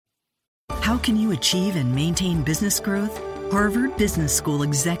How can you achieve and maintain business growth? Harvard Business School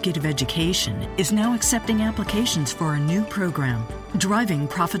Executive Education is now accepting applications for a new program, Driving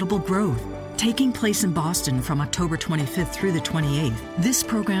Profitable Growth. Taking place in Boston from October 25th through the 28th, this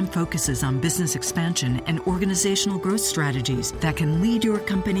program focuses on business expansion and organizational growth strategies that can lead your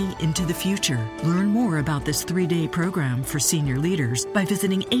company into the future. Learn more about this 3-day program for senior leaders by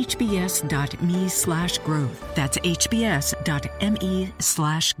visiting hbs.me/growth. That's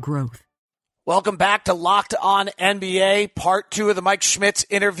hbs.me/growth. Welcome back to Locked On NBA, part 2 of the Mike Schmitz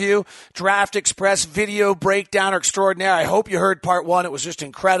interview, Draft Express video breakdown extraordinaire. I hope you heard part 1. It was just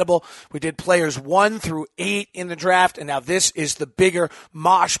incredible. We did players 1 through 8 in the draft, and now this is the bigger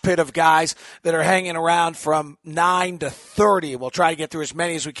mosh pit of guys that are hanging around from 9 to 30. We'll try to get through as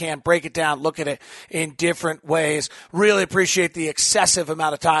many as we can, break it down, look at it in different ways. Really appreciate the excessive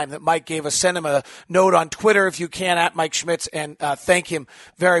amount of time that Mike gave us. Send him a note on Twitter if you can, at Mike Schmitz, and thank him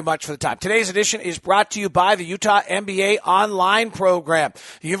very much for the time. Today's edition is brought to you by the Utah NBA Online Program.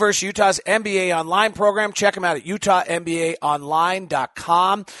 The University of Utah's NBA Online Program. Check them out at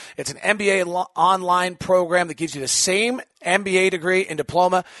utahNBAonline.com. It's an NBA online program that gives you the same MBA degree and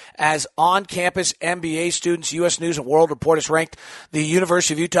diploma as on-campus MBA students. U.S. News and World Report has ranked the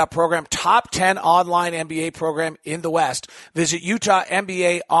University of Utah program top 10 online MBA program in the West. Visit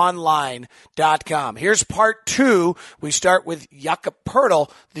utahNBAonline.com. Here's part 2. We start with Jakob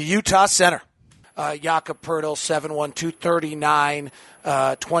Poeltl, the Utah center. Jakob Poeltl, 7'1", 239,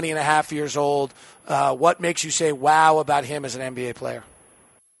 20 and a half years old. What makes you say wow about him as an NBA player?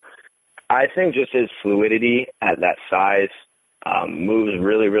 I think just his fluidity at that size, moves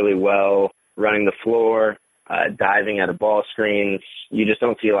really, really well, running the floor, diving out of ball screens. You just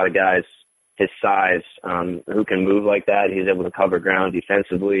don't see a lot of guys his size who can move like that. He's able to cover ground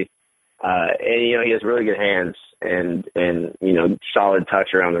defensively. And, he has really good hands and solid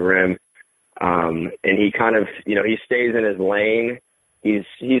touch around the rim. And he kind of, he stays in his lane. He's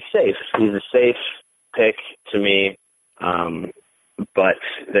safe. He's a safe pick to me. But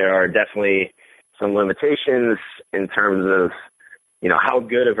there are definitely some limitations in terms of, how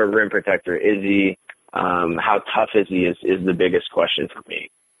good of a rim protector is he? How tough is he is the biggest question for me.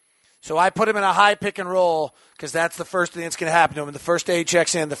 So I put him in a high pick and roll because that's the first thing that's going to happen to him. And the first day he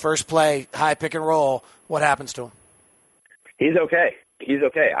checks in, the first play, high pick and roll, what happens to him? He's okay.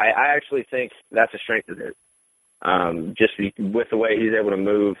 I actually think that's a strength of his. Just with the way he's able to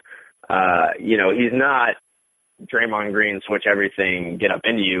move, he's not Draymond Green, switch everything, get up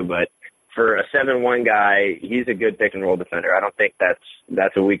into you, but for a 7'1" guy, he's a good pick and roll defender. I don't think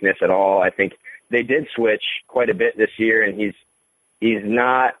that's a weakness at all. I think they did switch quite a bit this year, and he's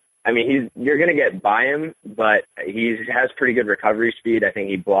not. I mean, you're going to get by him, but he has pretty good recovery speed. I think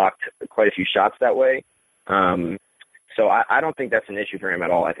he blocked quite a few shots that way. So I don't think that's an issue for him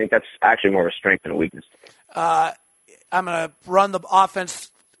at all. I think that's actually more of a strength than a weakness. I'm going to run the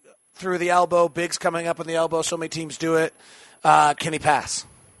offense through the elbow. Big's coming up on the elbow. So many teams do it. Can he pass?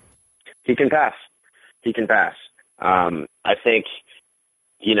 He can pass. I think,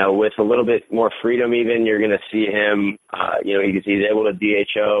 with a little bit more freedom even, you're going to see him, he's able to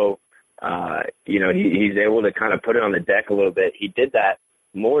DHO. He's able to kind of put it on the deck a little bit. He did that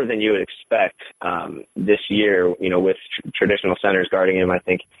more than you would expect this year, with traditional centers guarding him. I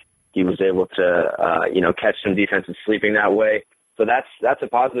think he was able to, catch some defensive sleeping that way. So that's a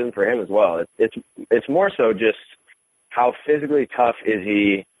positive for him as well. It's more so just how physically tough is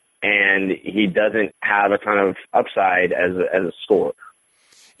he, and he doesn't have a ton of upside as a scorer.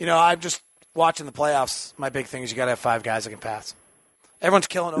 I'm just watching the playoffs. My big thing is you got to have 5 guys that can pass. Everyone's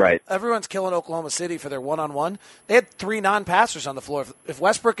killing Oklahoma City for their one-on-one. They had 3 non-passers on the floor. If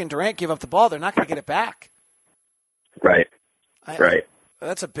Westbrook and Durant give up the ball, they're not going to get it back. Right.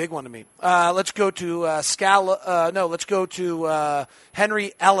 That's a big one to me. Let's go to let's go to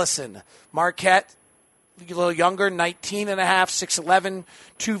Henry Ellison. Marquette, a little younger, 19 and a half, 6'11",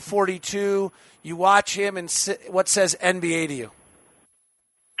 242. You watch him, and what says NBA to you?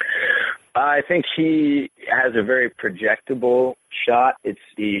 I think he has a very projectable shot.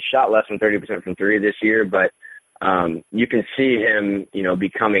 He shot less than 30% from 3 this year, but you can see him,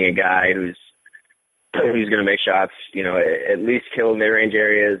 becoming a guy who's going to make shots, at least kill mid-range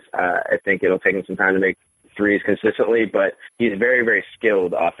areas. I think it'll take him some time to make threes consistently, but he's very, very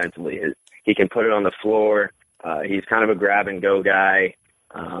skilled offensively. He can put it on the floor. He's kind of a grab-and-go guy,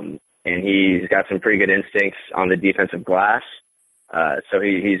 and he's got some pretty good instincts on the defensive glass. So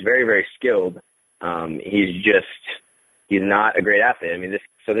he's very, very skilled. He's not a great athlete. I mean,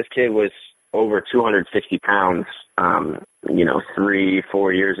 this kid was over 260 pounds,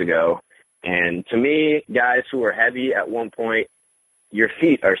 3-4 years ago. And to me, guys who were heavy at one point your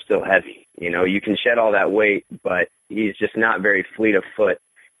feet are still heavy. You can shed all that weight, but he's just not very fleet of foot.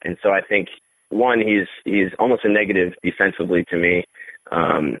 And so I think, one, he's almost a negative defensively to me.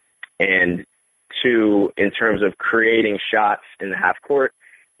 And two, in terms of creating shots in the half court,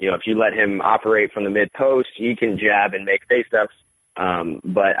 if you let him operate from the mid post, he can jab and make face-ups.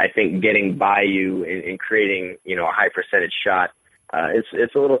 But I think getting by you and creating, a high percentage shot,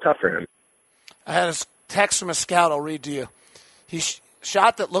 it's a little tough for him. I had a text from a scout I'll read to you. He's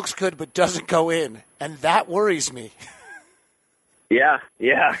shot that looks good but doesn't go in, and that worries me. Yeah.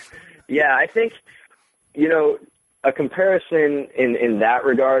 I think, a comparison in that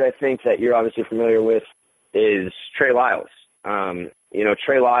regard, I think, that you're obviously familiar with is Trey Lyles.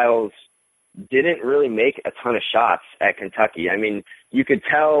 Trey Lyles didn't really make a ton of shots at Kentucky. I mean, you could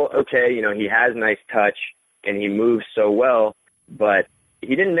tell, okay, he has nice touch and he moves so well, but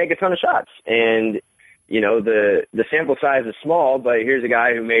he didn't make a ton of shots. And, the sample size is small, but here's a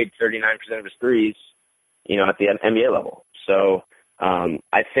guy who made 39% of his threes, at the NBA level. So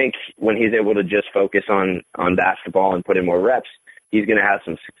I think when he's able to just focus on basketball and put in more reps, he's going to have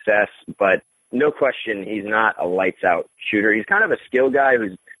some success. But no question, he's not a lights-out shooter. He's kind of a skill guy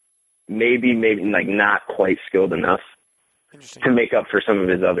who's maybe like not quite skilled enough to make up for some of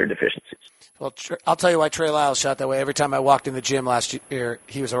his other deficiencies. Well, I'll tell you why Trey Lyles shot that way. Every time I walked in the gym last year,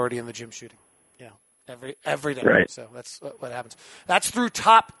 he was already in the gym shooting. Every day. Right. So that's what happens. That's through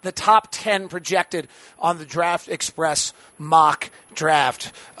the top 10 projected on the Draft Express mock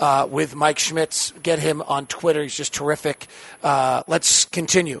draft with Mike Schmitz. Get him on Twitter. He's just terrific. Let's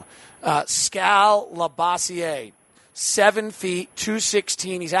continue. Skal Labissiere, 7 feet,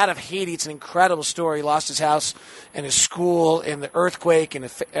 216. He's out of Haiti. It's an incredible story. He lost his house and his school in the earthquake, and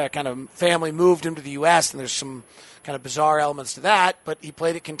a kind of family moved him to the U.S., and there's some kind of bizarre elements to that, but he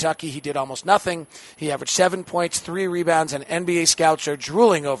played at Kentucky. He did almost nothing. He averaged 7 points, 3 rebounds, and NBA scouts are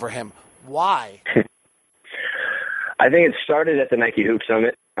drooling over him. Why? I think it started at the Nike Hoop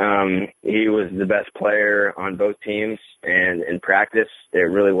Summit. He was the best player on both teams, and in practice, it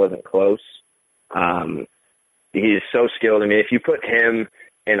really wasn't close. He's so skilled. I mean, if you put him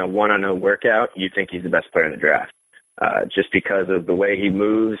in a one-on-one workout, you think he's the best player in the draft, just because of the way he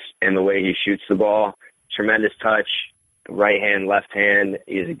moves and the way he shoots the ball. Tremendous touch, right hand, left hand.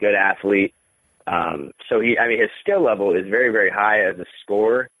 He's a good athlete. So his skill level is very, very high as a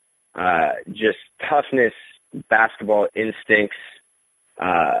scorer. Just toughness, basketball instincts,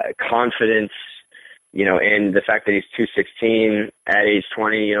 confidence, and the fact that he's 216 at age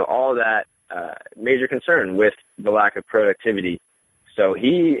 20, all that major concern with the lack of productivity. So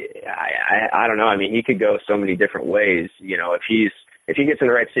I don't know. I mean, he could go so many different ways. If he gets in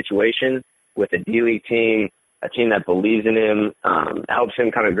the right situation with a D-League team, a team that believes in him, helps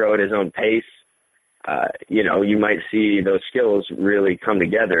him kind of grow at his own pace, you might see those skills really come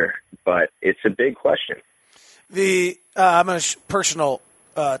together. But it's a big question. I'm going to personal.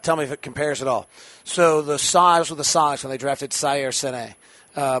 Tell me if it compares at all. So the Sonics with the Sonics when they drafted Sayer Sene,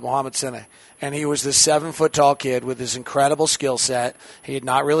 Mohamed Sene, and he was this 7-foot tall kid with this incredible skill set. He had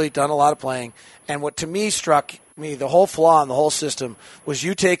not really done a lot of playing, and what to me struck me, the whole flaw in the whole system was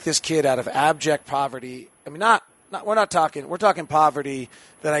you take this kid out of abject poverty. I mean, we're talking poverty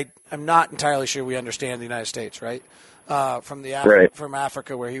that I'm not entirely sure we understand in the United States, right? From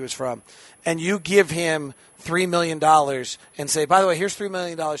Africa where he was from, and you give him $3 million and say, by the way, here's $3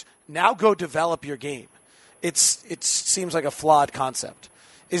 million. Now go develop your game. It seems like a flawed concept.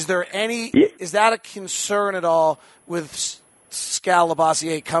 Is that a concern at all with Skal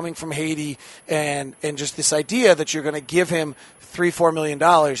Labissiere coming from Haiti and just this idea that you're going to give him $3-4 million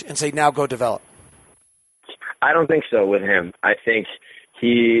and say, now go develop? I don't think so with him. I think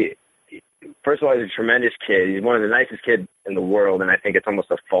first of all, he's a tremendous kid. He's one of the nicest kids in the world, and I think it's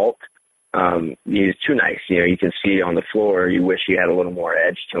almost a fault. He's too nice. You can see on the floor, you wish he had a little more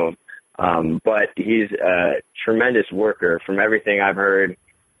edge to him. But he's a tremendous worker from everything I've heard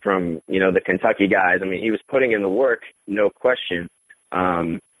from, the Kentucky guys. I mean, he was putting in the work, no question.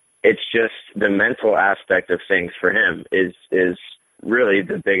 It's just the mental aspect of things for him is really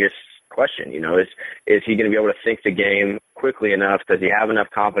the biggest question. Is he going to be able to think the game quickly enough? Does he have enough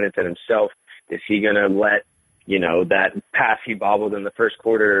confidence in himself? Is he going to let, that pass he bobbled in the first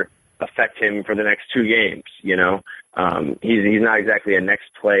quarter affect him for the next 2 games? He's not exactly a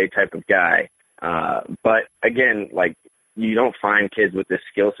next play type of guy. But again, you don't find kids with this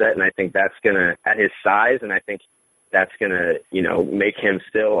skill set, and I think that's going to, at his size, and I think that's going to, make him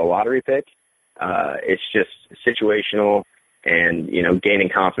still a lottery pick. It's just situational. and, gaining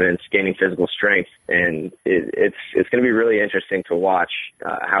confidence, gaining physical strength. And it's going to be really interesting to watch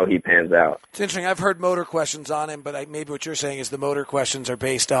how he pans out. It's interesting. I've heard motor questions on him, but maybe what you're saying is the motor questions are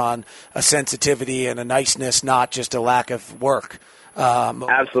based on a sensitivity and a niceness, not just a lack of work.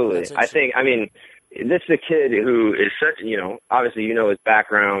 Absolutely. This is a kid who is such, obviously, his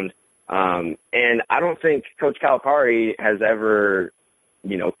background. And I don't think Coach Calipari has ever,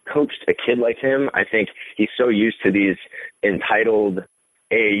 coached a kid like him. I think he's so used to these entitled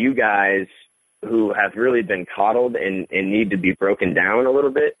AAU guys who have really been coddled and need to be broken down a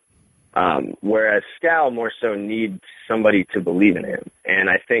little bit. Whereas Scal more so needs somebody to believe in him. And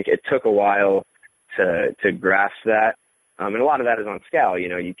I think it took a while to grasp that. And a lot of that is on Scal.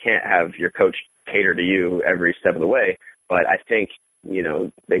 You can't have your coach cater to you every step of the way. But I think,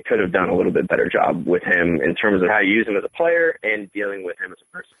 they could have done a little bit better job with him in terms of how you use him as a player and dealing with him as a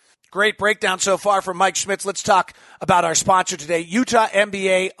person. Great breakdown so far from Mike Schmitz. Let's talk about our sponsor today, Utah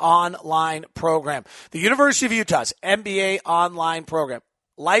MBA Online Program. The University of Utah's MBA Online Program.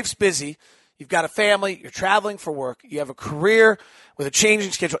 Life's busy. You've got a family. You're traveling for work. You have a career with a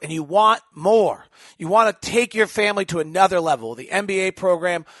changing schedule, and you want more. You want to take your family to another level. The MBA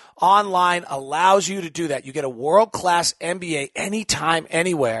program online allows you to do that. You get a world-class MBA anytime,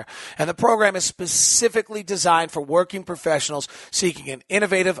 anywhere. And the program is specifically designed for working professionals seeking an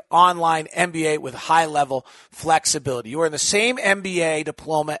innovative online MBA with high-level flexibility. You earn the same MBA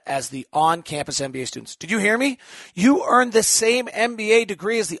diploma as the on-campus MBA students. Did you hear me? You earn the same MBA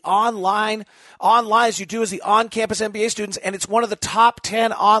degree as the online as you do as the on-campus MBA students, and it's one of the top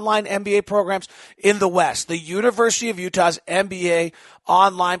 10 online MBA programs in the West. The University of Utah's MBA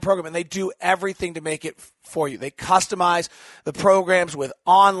online program, and they do everything to make it for you. They customize the programs with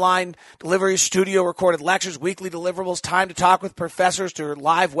online delivery, studio recorded lectures, weekly deliverables, time to talk with professors to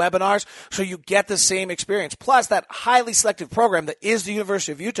live webinars, so you get the same experience. Plus, that highly selective program that is the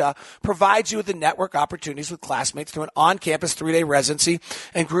University of Utah provides you with the network opportunities with classmates through an on-campus 3-day residency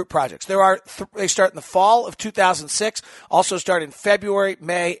and group projects. They start in the fall of 2006, also start in February,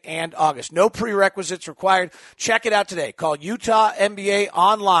 May, and August. No prerequisites required. Check it out today. Call Utah MBA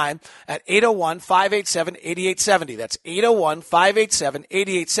Online at 801-587-8870. That's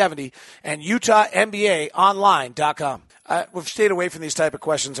 801-587-8870 and UtahMBAOnline.com. We've stayed away from these type of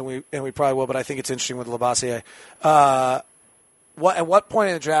questions, and we probably will, but I think it's interesting with Labassiere. At what point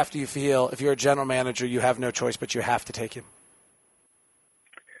in the draft do you feel, if you're a general manager, you have no choice but you have to take him?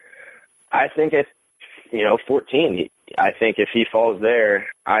 I think it's 14. I think if he falls there,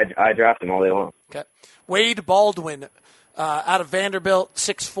 I draft him all day long. Okay. Wade Baldwin, out of Vanderbilt,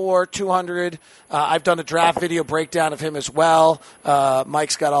 6'4", 200. I've done a draft video breakdown of him as well.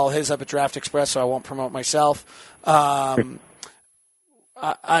 Mike's got all his up at Draft Express, so I won't promote myself. I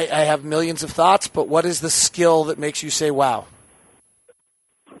have millions of thoughts, but what is the skill that makes you say, wow?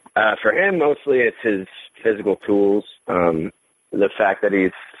 For him, mostly it's his physical tools. The fact that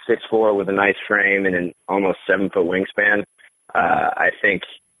he's 6'4" with a nice frame and an almost 7-foot wingspan. I think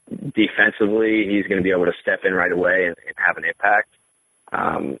defensively, he's going to be able to step in right away and have an impact.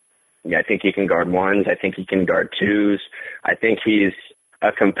 I think he can guard ones. I think he can guard twos. I think he's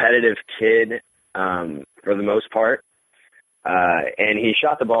a competitive kid for the most part. And he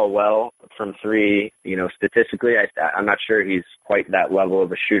shot the ball well from three. Statistically, I'm not sure he's quite that level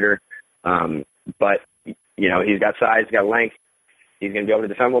of a shooter. But, he's got size, he's got length. He's going to be able to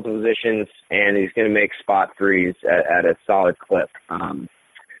defend multiple positions, and he's going to make spot threes at a solid clip.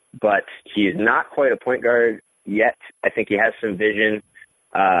 But he's not quite a point guard yet. I think he has some vision.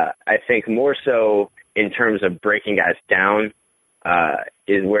 I think more so in terms of breaking guys down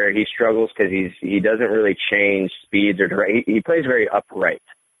is where he struggles, because he doesn't really change speeds or he plays very upright.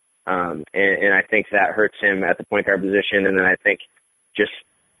 And I think that hurts him at the point guard position. And then I think just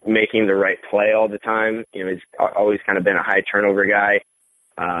making the right play all the time. He's always kind of been a high turnover guy.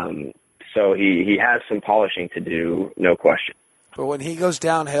 So he has some polishing to do, no question. But when he goes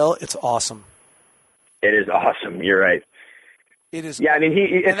downhill, it's awesome. It is awesome. You're right. It is. Yeah,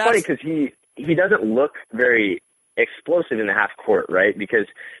 it's funny because he doesn't look very explosive in the half court, right? Because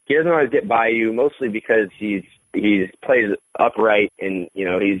he doesn't always get by you, mostly because he plays upright and,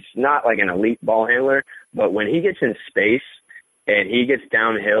 he's not like an elite ball handler. But when he gets in space and he gets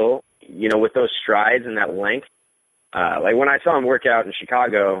downhill, with those strides and that length, like when I saw him work out in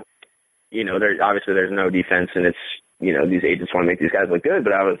Chicago, there's no defense, and it's, these agents want to make these guys look good,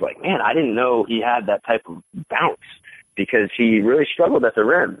 but I was like, man, I didn't know he had that type of bounce, because he really struggled at the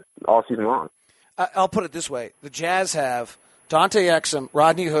rim all season long. I'll put it this way. The Jazz have Dante Exum,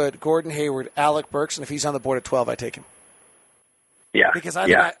 Rodney Hood, Gordon Hayward, Alec Burks, and if he's on the board at 12, I take him. Yeah. Because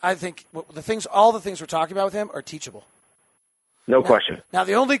I think all the things we're talking about with him are teachable. No question. Now,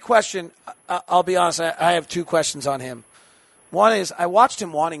 the only question, I'll be honest, I have two questions on him. One is I watched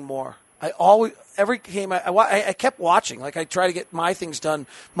him wanting more. Every game, I kept watching. Like, I try to get my things done,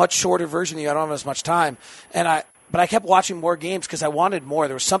 much shorter version of you. I don't have as much time. But I kept watching more games because I wanted more.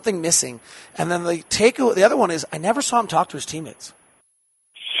 There was something missing. And then the other one is I never saw him talk to his teammates.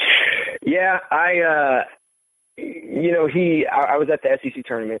 Yeah, I was at the SEC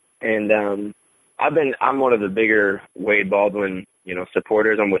tournament, and I'm one of the bigger Wade Baldwin,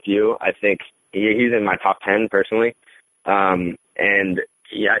 supporters. I'm with you. I think he's in my top 10 personally. And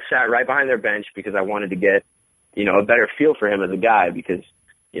I sat right behind their bench because I wanted to get, a better feel for him as a guy because,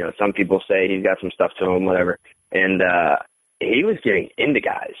 some people say he's got some stuff to him, whatever. And he was getting into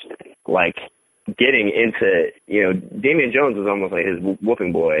guys, like getting into, Damian Jones was almost like his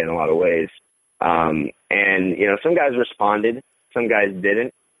whooping boy in a lot of ways. And, some guys responded, some guys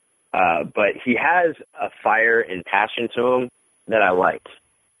didn't. But he has a fire and passion to him that I like.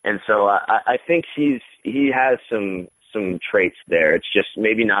 And so I think he has some traits there. It's just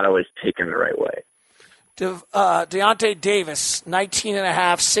maybe not always taken the right way. Deontay Davis, 19.5,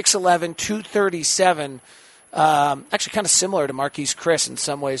 6'11", 237. Actually kind of similar to Marquise Chris in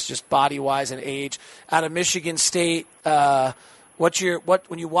some ways, just body-wise and age. Out of Michigan State, when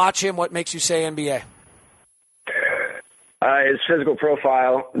you watch him, what makes you say NBA? His physical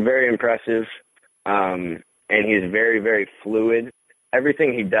profile, very impressive, and he's very, very fluid.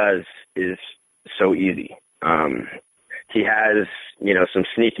 Everything he does is so easy. He has, some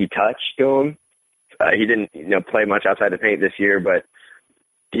sneaky touch to him. He didn't, play much outside the paint this year, but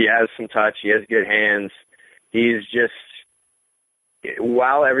he has some touch. He has good hands. He's just,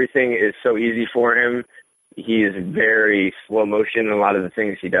 while everything is so easy for him, he is very slow motion in a lot of the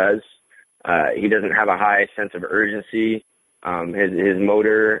things he does. He doesn't have a high sense of urgency. His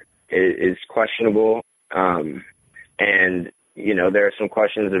motor is questionable. And, there are some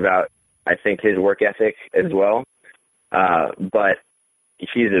questions about, I think, his work ethic as well. But this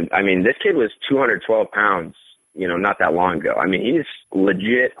kid was 212 pounds, not that long ago. I mean, he's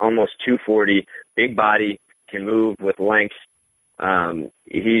legit almost 240, big body, can move with length.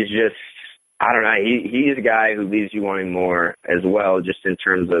 He's just, I don't know, he's a guy who leaves you wanting more as well, just in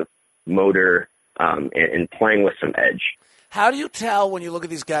terms of motor and playing with some edge. How do you tell when you look at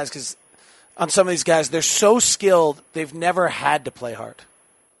these guys? Because on some of these guys, they're so skilled, they've never had to play hard.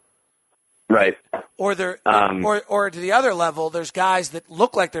 Right. Or or to the other level, there's guys that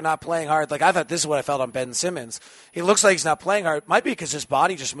look like they're not playing hard. Like I thought this is what I felt on Ben Simmons. He looks like he's not playing hard. It might be because his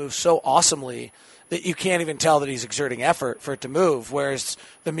body just moves so awesomely that you can't even tell that he's exerting effort for it to move, whereas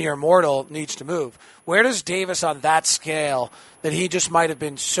the mere mortal needs to move. Where does Davis on that scale that he just might have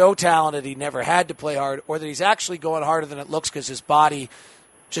been so talented he never had to play hard, or that he's actually going harder than it looks because his body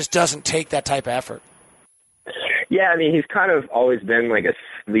just doesn't take that type of effort? Yeah, he's kind of always been like a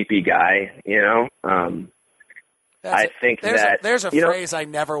sleepy guy, I think there's a phrase I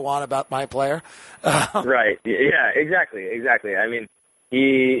never want about my player. Right. Yeah, exactly. He's not the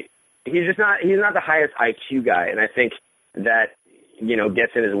highest IQ guy. And I think that,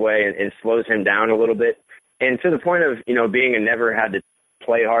 gets in his way and slows him down a little bit. And to the point of, being a never had to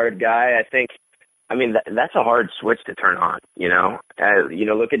play hard guy, I think, that's a hard switch to turn on,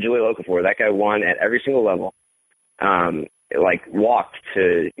 look at Julian Okafor. That guy won at every single level. Walked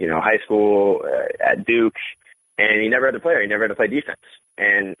to, high school at Duke, and he never had to play. He never had to play defense.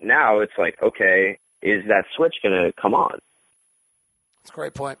 And now it's like, okay, is that switch going to come on? That's a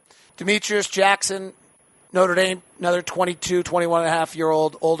great point. Demetrius Jackson, Notre Dame, another 22,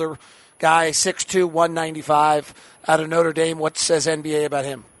 21-and-a-half-year-old older guy, 6'2", 195, out of Notre Dame. What says NBA about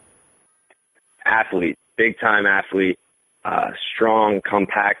him? Athlete, big-time athlete, strong,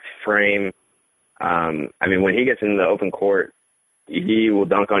 compact frame. When he gets in the open court, he will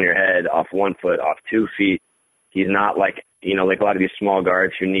dunk on your head off 1 foot, off 2 feet. He's not like a lot of these small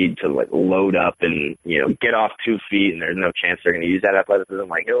guards who need to load up and, get off 2 feet, and there's no chance they're going to use that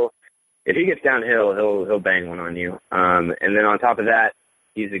athleticism. If he gets downhill, he'll bang one on you. And then on top of that,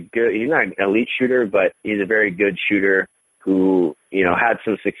 he's not an elite shooter, but he's a very good shooter who, had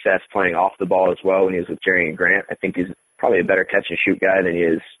some success playing off the ball as well when he was with Jerry Grant. I think he's probably a better catch and shoot guy than he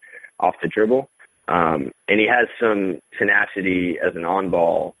is off the dribble. And he has some tenacity as an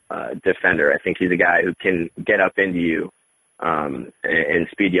on-ball defender. I think he's a guy who can get up into you and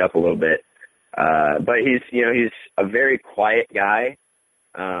speed you up a little bit. But he's a very quiet guy,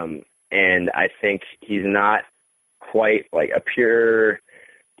 and I think he's not quite like a pure,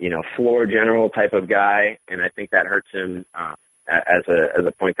 floor general type of guy, and I think that hurts him as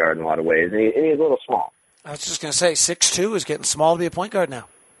a point guard in a lot of ways. And he's a little small. I was just going to say, 6'2" is getting small to be a point guard now.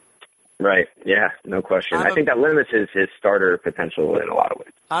 Right. Yeah, no question. I think that limits his starter potential in a lot of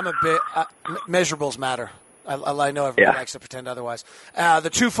ways. I'm a bit measurables matter. I know everybody likes to pretend otherwise. The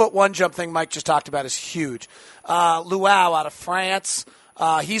 2-foot jump thing Mike just talked about is huge. Luau out of France.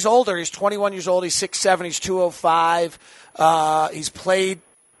 He's older. He's 21 years old. He's 6'7". He's 205. He's played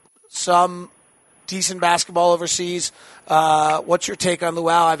some decent basketball overseas. What's your take on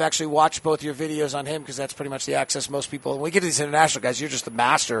Luau? I've actually watched both your videos on him because that's pretty much the access most people. When we get to these international guys, you're just the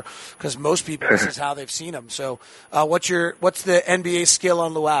master because most people, this is how they've seen him. So what's the NBA skill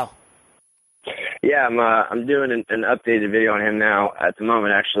on Luau? Yeah, I'm doing an updated video on him now at the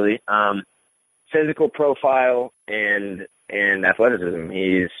moment, actually. Physical profile and athleticism.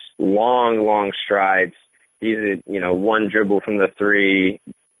 He's long strides. He's one dribble from the three,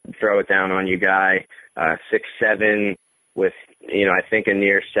 throw it down on you guy. 6'7", with I think a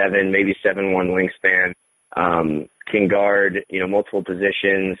near 7, maybe 7'1" wingspan. Can guard multiple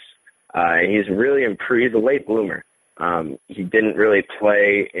positions. He's really improved. He's a late bloomer. He didn't really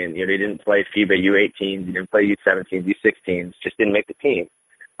play he didn't play FIBA U18s, he didn't play U17s, U16s, just didn't make the team.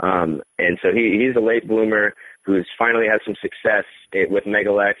 And so he's a late bloomer who's finally had some success with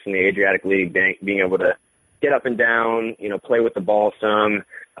Megalex in the Adriatic League, being able to get up and down, play with the ball some.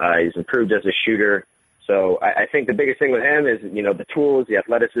 He's improved as a shooter. So I think the biggest thing with him is, the tools, the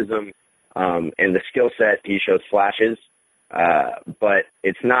athleticism, and the skill set. He shows flashes, but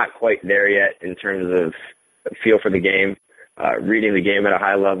it's not quite there yet in terms of feel for the game, reading the game at a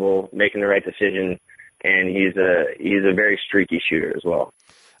high level, making the right decision, and he's a very streaky shooter as well.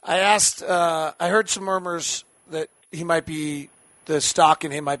 I heard some murmurs that the stock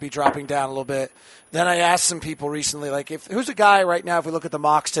in him might be dropping down a little bit. Then I asked some people recently, who's a guy right now, if we look at the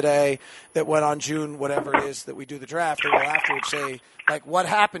mocks today that went on June, whatever it is that we do the draft, they will afterwards say, what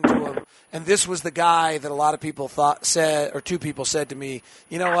happened to him? And this was the guy that a lot of people two people said to me,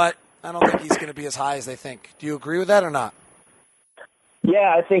 you know what? I don't think he's going to be as high as they think. Do you agree with that or not?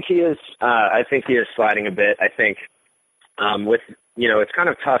 Yeah, I think he is. I think he is sliding a bit. I think it's kind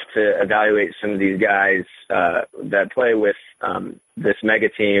of tough to evaluate some of these guys that play with this mega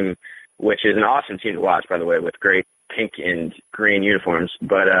team, which is an awesome team to watch, by the way, with great pink and green uniforms.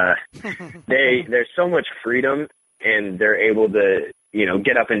 But there's so much freedom, and they're able to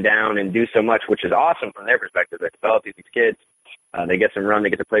get up and down and do so much, which is awesome from their perspective. They develop these kids. They get some run, they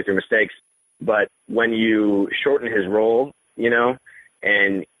get to play through mistakes. But when you shorten his role,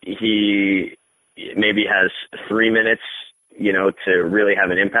 and he maybe has 3 minutes, to really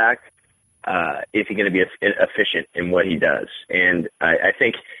have an impact, is he going to be efficient in what he does? And I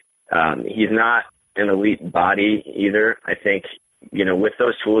think he's not an elite body either. I think, with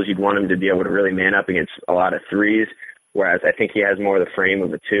those tools, you'd want him to be able to really man up against a lot of threes, whereas I think he has more of the frame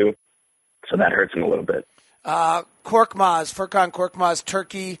of a 2, so that hurts him a little bit. Furkan Korkmaz,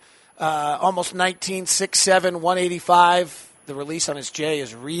 Turkey, almost 19, 6'7", 185. The release on his J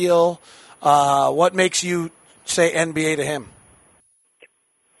is real. What makes you say NBA to him?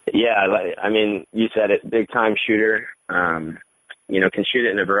 Yeah, you said it, big-time shooter. Can shoot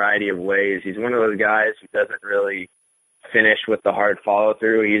it in a variety of ways. He's one of those guys who doesn't really finish with the hard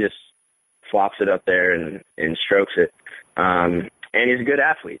follow-through. He just flops it up there and strokes it. And he's a good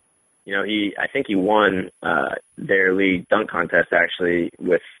athlete. I think he won their league dunk contest actually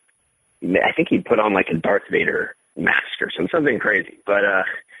I think he put on a Darth Vader mask or something crazy. But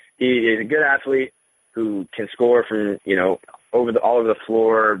he is a good athlete who can score from, all over the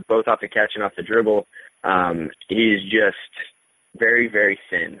floor, both off the catch and off the dribble. He's just very, very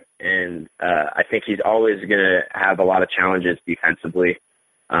thin. And I think he's always going to have a lot of challenges defensively.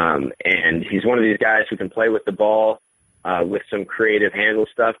 And he's one of these guys who can play with the ball, with some creative handle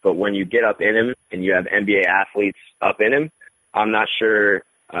stuff, but when you get up in him and you have NBA athletes up in him, I'm not sure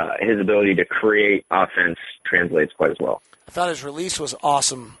his ability to create offense translates quite as well. I thought his release was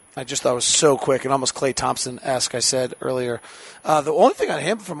awesome. I just thought it was so quick and almost Klay Thompson-esque, I said earlier. The only thing on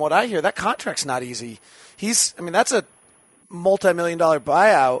him, from what I hear, that contract's not easy. That's a multi-million-dollar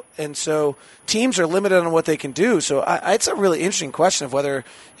buyout, and so teams are limited on what they can do. So it's a really interesting question of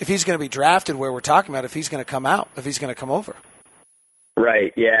if he's going to be drafted where we're talking about, if he's going to come out, if he's going to come over.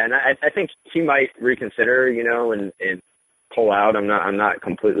 Right, yeah, and I think he might reconsider, and pull out. I'm not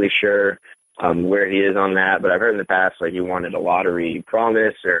completely sure where he is on that, but I've heard in the past he wanted a lottery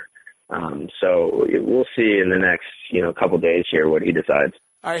promise, or so we'll see in the next couple days here what he decides.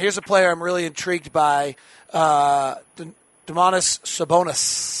 All right, here's a player I'm really intrigued by. Domantas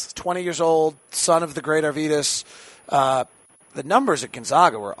Sabonis, 20 years old, son of the great Arvydas. The numbers at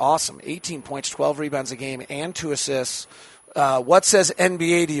Gonzaga were awesome. 18 points, 12 rebounds a game, and 2 assists. What says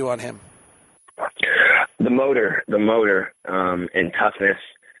NBA to you on him? The motor, and toughness.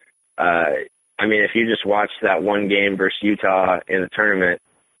 I mean, if you just watch that one game versus Utah in the tournament,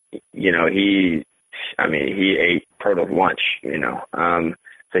 he ate Pirtle's lunch,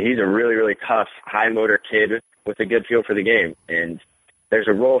 So he's a really, really tough, high-motor kid with a good feel for the game. And there's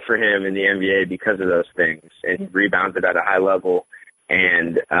a role for him in the NBA because of those things. And he rebounded at a high level.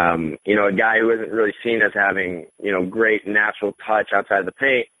 And, a guy who isn't really seen as having, great natural touch outside the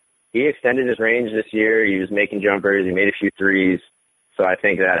paint, he extended his range this year. He was making jumpers. He made a few threes. So I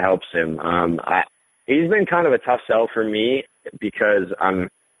think that helps him. He's been kind of a tough sell for me because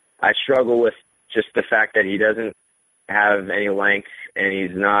I struggle with just the fact that he doesn't have any length and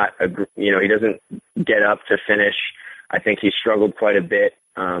he's not, he doesn't get up to finish. I think he struggled quite a bit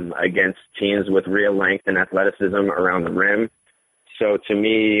against teams with real length and athleticism around the rim. So to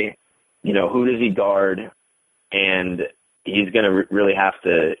me, who does he guard? And he's going to really have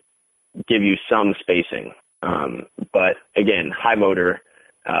to give you some spacing. But again, high motor,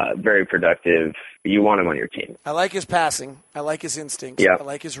 very productive. You want him on your team. I like his passing. I like his instincts. Yeah. I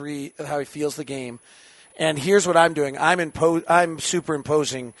like his how he feels the game. And here's what I'm doing. I'm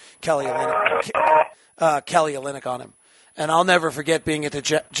superimposing Kelly Olynyk on him. And I'll never forget being at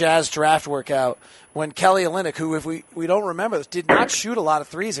the Jazz draft workout when Kelly Olynyk, who, if we don't remember this, did not shoot a lot of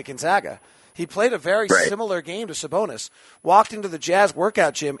threes at Gonzaga. He played a very similar game to Sabonis, walked into the Jazz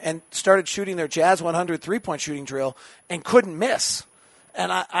workout gym and started shooting their Jazz 100 three-point shooting drill and couldn't miss.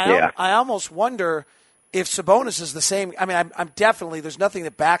 And I almost wonder if Sabonis is the same. I mean, I'm definitely, there's nothing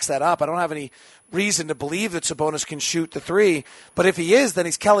that backs that up. I don't have any reason to believe that Sabonis can shoot the three. But if he is, then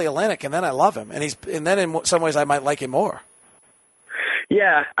he's Kelly Olynyk, and then I love him. And then in some ways I might like him more.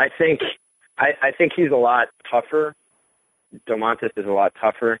 Yeah, I think he's a lot tougher. Domantas is a lot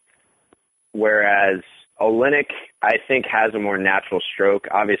tougher. Whereas Olynyk, I think, has a more natural stroke.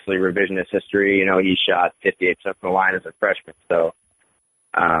 Obviously, revisionist history, he shot 58% from the line as a freshman. So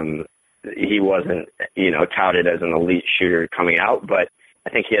he wasn't, touted as an elite shooter coming out. But I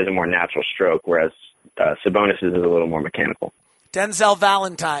think he has a more natural stroke, whereas Sabonis is a little more mechanical. Denzel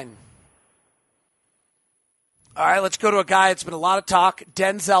Valentine. All right, let's go to a guy. It's been a lot of talk.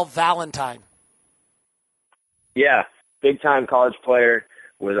 Denzel Valentine. Yeah, big-time college player.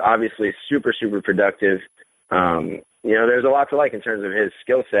 Was obviously super, super productive. There's a lot to like in terms of his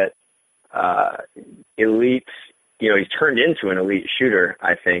skill set. Elite, he's turned into an elite shooter,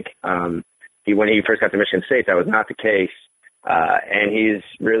 I think. When he first got to Michigan State, that was not the case. And he's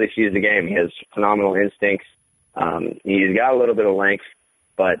really seized the game. He has phenomenal instincts. He's got a little bit of length,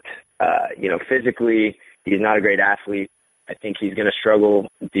 but, physically, he's not a great athlete. I think he's going to struggle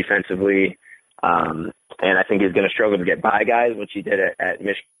defensively. And I think he's going to struggle to get by guys, which he did at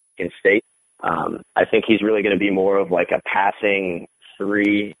Michigan State. I think he's really going to be more of like a passing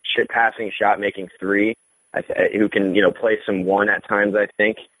three, shot-making three, who can, play some one at times, I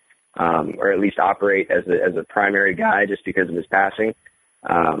think, or at least operate as a primary guy just because of his passing.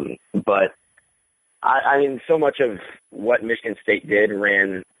 But, I mean, so much of what Michigan State did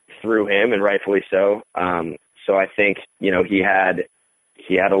ran through him, and rightfully so. So I think,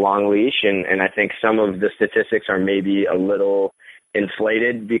 he had a long leash, and I think some of the statistics are maybe a little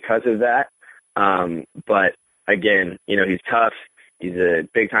inflated because of that. But again, he's tough. He's a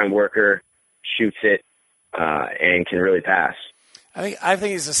big-time worker, shoots it, and can really pass. I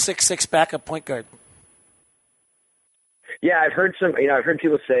think he's a 6'6" backup point guard. Yeah, I've heard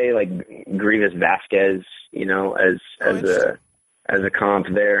people say like Grievous Vasquez, as a comp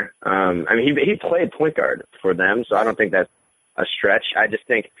there. He played point guard for them, so I don't think that's a stretch. I just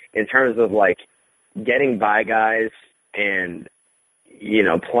think in terms of like getting by guys and,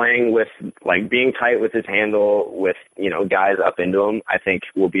 playing with like being tight with his handle with, guys up into him, I think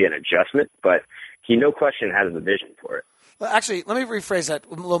will be an adjustment, but he no question has the vision for it. Well, actually, let me rephrase that a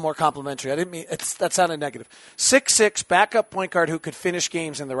little more complimentary. I didn't mean that sounded negative. 6'6" backup point guard who could finish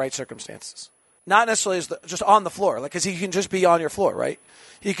games in the right circumstances. Not necessarily just on the floor, because he can just be on your floor, right?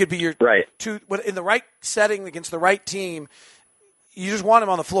 He could be your in the right setting against the right team. You just want him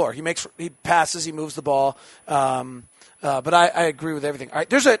on the floor. He passes, he moves the ball. But I agree with everything. All right,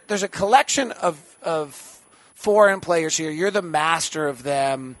 there's a collection of foreign players here. You're the master of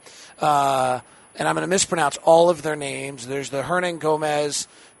them, and I'm going to mispronounce all of their names. There's the Hernan Gomez.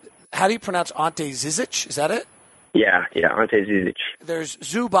 How do you pronounce Ante Zizic? Is that it? Yeah, Ante Zizic. There's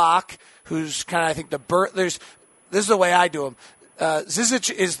Zubac, who's kind of, I think, this is the way I do him.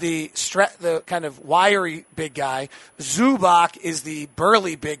 Zizic is the kind of wiry big guy. Zubac is the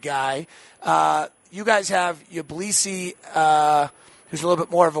burly big guy. You guys have Yablisi, who's a little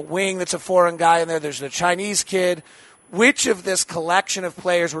bit more of a wing that's a foreign guy in there. There's the Chinese kid. Which of this collection of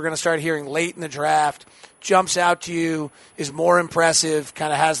players we're going to start hearing late in the draft jumps out to you, is more impressive,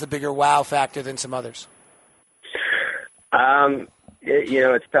 kind of has the bigger wow factor than some others?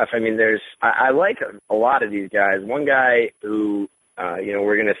 It's tough. I mean, I like a lot of these guys. One guy who,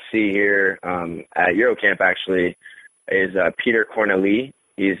 we're going to see here at Eurocamp, actually, is Peter Cornelis.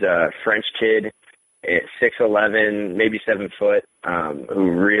 He's a French kid, 6'11", maybe 7 foot,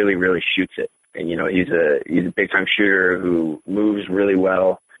 who really, really shoots it. And, he's a big-time shooter who moves really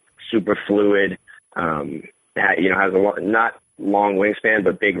well, super fluid, has a not long wingspan,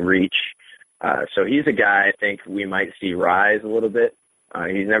 but big reach. So he's a guy I think we might see rise a little bit.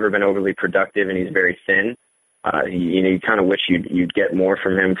 He's never been overly productive, and he's very thin. You kind of wish you'd get more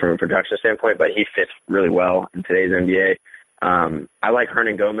from him from a production standpoint, but he fits really well in today's NBA. I like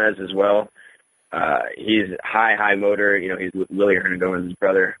Hernan Gomez as well. He's high motor. He's Willie Hernan Gomez's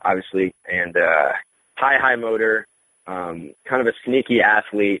brother, obviously, and high motor, kind of a sneaky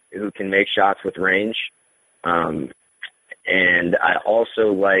athlete who can make shots with range. And I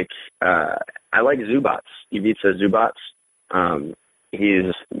also like Zubats, Ivica Zubats.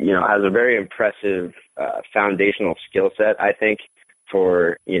 He's has a very impressive foundational skill set, I think,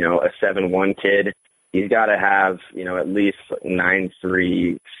 for a 7'1" kid. He's got to have at least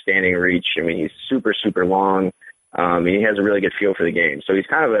 9'3" standing reach. I mean, he's super, super long. And he has a really good feel for the game. So he's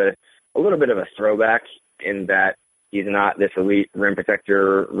kind of a little bit of a throwback in that he's not this elite rim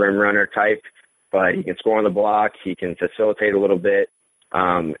protector, rim runner type, but he can score on the block. He can facilitate a little bit.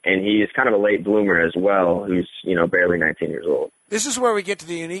 And he's kind of a late bloomer as well, who's, barely 19 years old. This is where we get to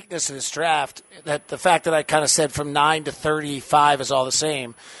the uniqueness of this draft, that the fact that I kind of said from 9 to 35 is all the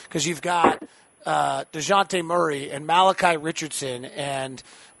same, because you've got DeJounte Murray and Malachi Richardson, and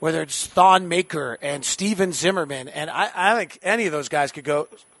whether it's Thon Maker and Steven Zimmerman, and I think any of those guys could go,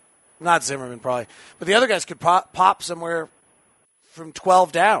 not Zimmerman probably, but the other guys could pop somewhere from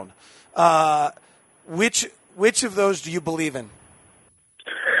 12 down. Which of those do you believe in?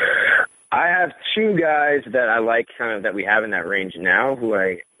 I have two guys that I like, kind of that we have in that range now, who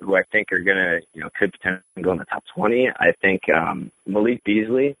I think are gonna, could potentially go in the top 20. I think Malik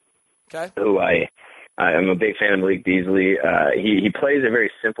Beasley, okay, who I'm a big fan of Malik Beasley. He plays a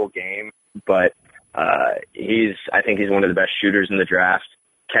very simple game, but I think he's one of the best shooters in the draft.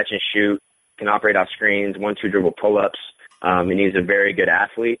 Catch and shoot, can operate off screens, 1-2 dribble pull-ups, and he's a very good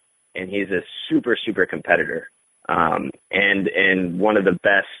athlete, and he's a super, super competitor, and one of the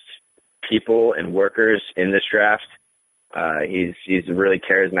best people and workers in this draft. He's a really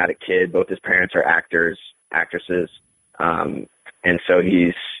charismatic kid. Both his parents are actresses. And so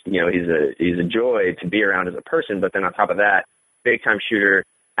he's a joy to be around as a person, but then on top of that, big time shooter,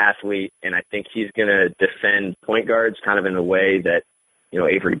 athlete. And I think he's going to defend point guards kind of in the way that,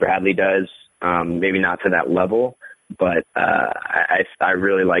 Avery Bradley does. Maybe not to that level, but, I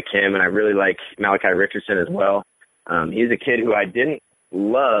really like him, and I really like Malachi Richardson as well. He's a kid who I didn't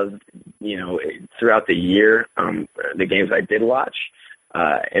loved, throughout the year, the games I did watch.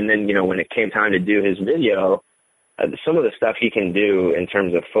 And then, when it came time to do his video, some of the stuff he can do in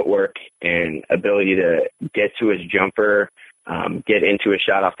terms of footwork and ability to get to his jumper, get into a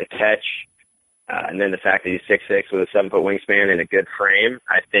shot off the catch, and then the fact that he's 6'6" with a 7-foot wingspan and a good frame,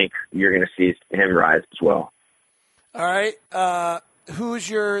 I think you're going to see him rise as well. All right. Who's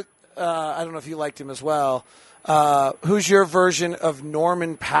your, I don't know if you liked him as well, who's your version of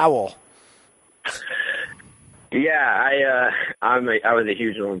Norman Powell? Yeah, I was a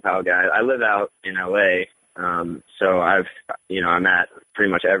huge Norman Powell guy. I live out in LA, so I'm at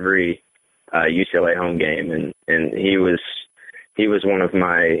pretty much every UCLA home game, and he was one of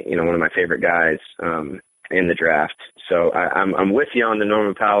my favorite guys in the draft. So I'm with you on the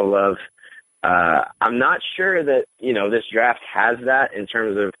Norman Powell love. I'm not sure that this draft has that in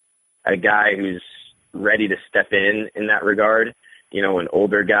terms of a guy who's ready to step in that regard, an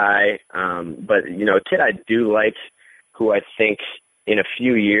older guy. But, a kid I do like, who I think in a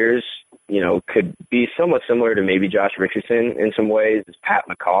few years, could be somewhat similar to maybe Josh Richardson in some ways, is Pat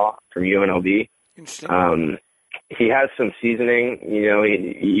McCaw from UNLV. Interesting. He has some seasoning,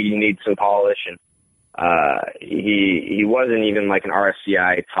 he needs some polish, and he wasn't even like an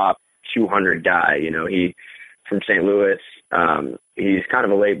RSCI top 200 guy. He from St. Louis. He's kind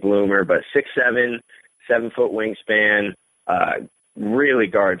of a late bloomer, but 6'7", 7-foot wingspan, really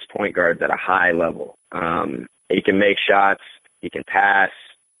guards point guards at a high level. He can make shots. He can pass.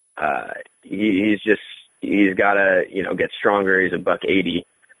 He's got to, get stronger. He's a $180.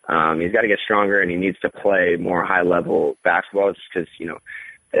 He's got to get stronger, and he needs to play more high level basketball just because,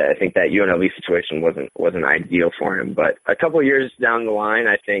 I think that UNLV situation wasn't ideal for him. But a couple of years down the line,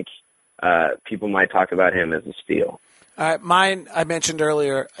 I think people might talk about him as a steal. All right, mine I mentioned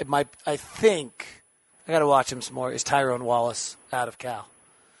earlier. I I got to watch him some more, is Tyrone Wallace out of Cal.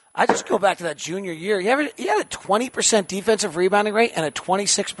 I just go back to that junior year. He had a 20% defensive rebounding rate and a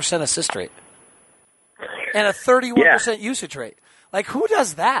 26% assist rate. And a 31% usage rate. Like, who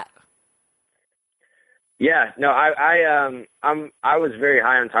does that? Yeah, no, I was very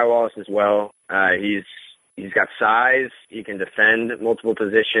high on Ty Wallace as well. He's got size. He can defend multiple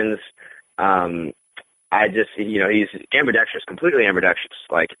positions. He's ambidextrous, completely ambidextrous.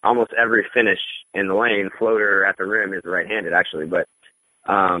 Like almost every finish in the lane, floater at the rim is right-handed actually. But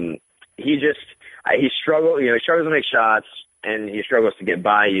he struggles. He struggles to make shots, and he struggles to get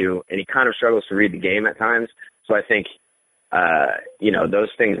by you, and he kind of struggles to read the game at times. So I think those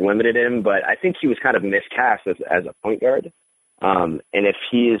things limited him. But I think he was kind of miscast as a point guard. And if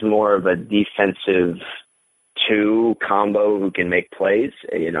he is more of a defensive two combo who can make plays,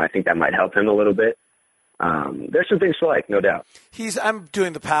 I think that might help him a little bit. There's some things to like, no doubt. I'm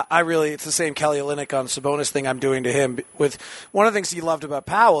doing it's the same Kelly Olynyk on Sabonis thing I'm doing to him. With one of the things he loved about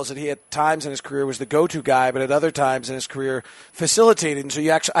Powell is that he at times in his career was the go-to guy, but at other times in his career facilitated. And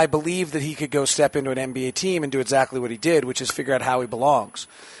so I believe that he could go step into an NBA team and do exactly what he did, which is figure out how he belongs.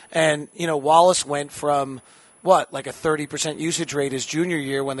 And, Wallace went from like a 30% usage rate his junior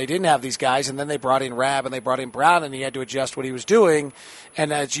year when they didn't have these guys, and then they brought in Rab and they brought in Brown, and he had to adjust what he was doing.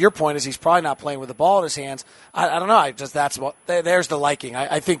 And as your point is, he's probably not playing with the ball in his hands. I don't know. There's the liking.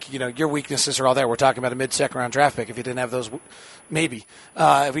 I think your weaknesses are all there. We're talking about a mid-second round draft pick. If he didn't have those, maybe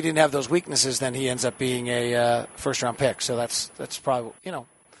if he didn't have those weaknesses, then he ends up being a first round pick. So that's probably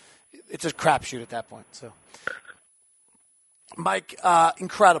it's a crapshoot at that point. So, Mike,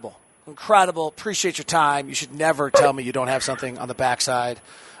 incredible. Appreciate your time. You should never tell me you don't have something on the backside.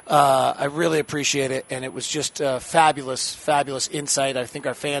 I really appreciate it, and it was just fabulous insight. I think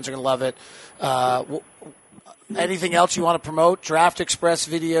our fans are going to love it. Anything else you want to promote? Draft Express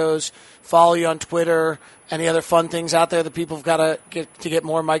videos, follow you on Twitter, any other fun things out there that people have got to get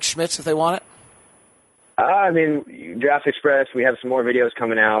more Mike Schmitz if they want it? Draft Express, we have some more videos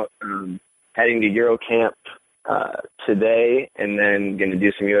coming out. Heading to Eurocamp today, and then going to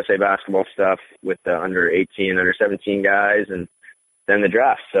do some USA basketball stuff with the under 18, under 17 guys, and then the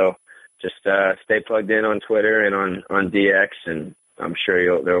draft. So just stay plugged in on Twitter and on DX, and I'm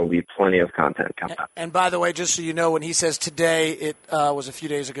sure there will be plenty of content coming up. And by the way, just so you know, when he says today, it was a few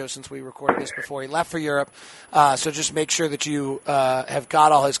days ago since we recorded this before he left for Europe. So just make sure that you have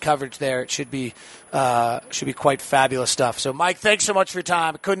got all his coverage there. It should be quite fabulous stuff. So, Mike, thanks so much for your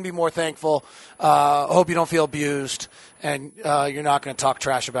time. I couldn't be more thankful. I hope you don't feel abused, and you're not going to talk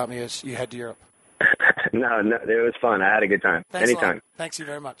trash about me as you head to Europe. No, it was fun. I had a good time. Thanks anytime. Thanks you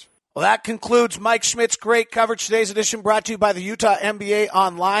very much. Well, that concludes Mike Schmitz' great coverage. Today's edition brought to you by the Utah NBA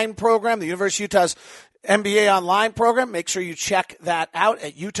Online program, the University of Utah's NBA Online program. Make sure you check that out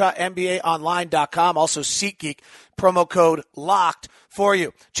at UtahNBAOnline.com. Also, SeatGeek, promo code LOCKED for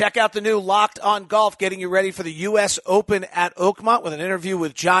you. Check out the new Locked on Golf, getting you ready for the U.S. Open at Oakmont with an interview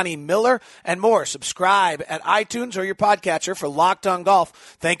with Johnny Miller and more. Subscribe at iTunes or your podcatcher for Locked on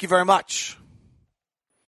Golf. Thank you very much.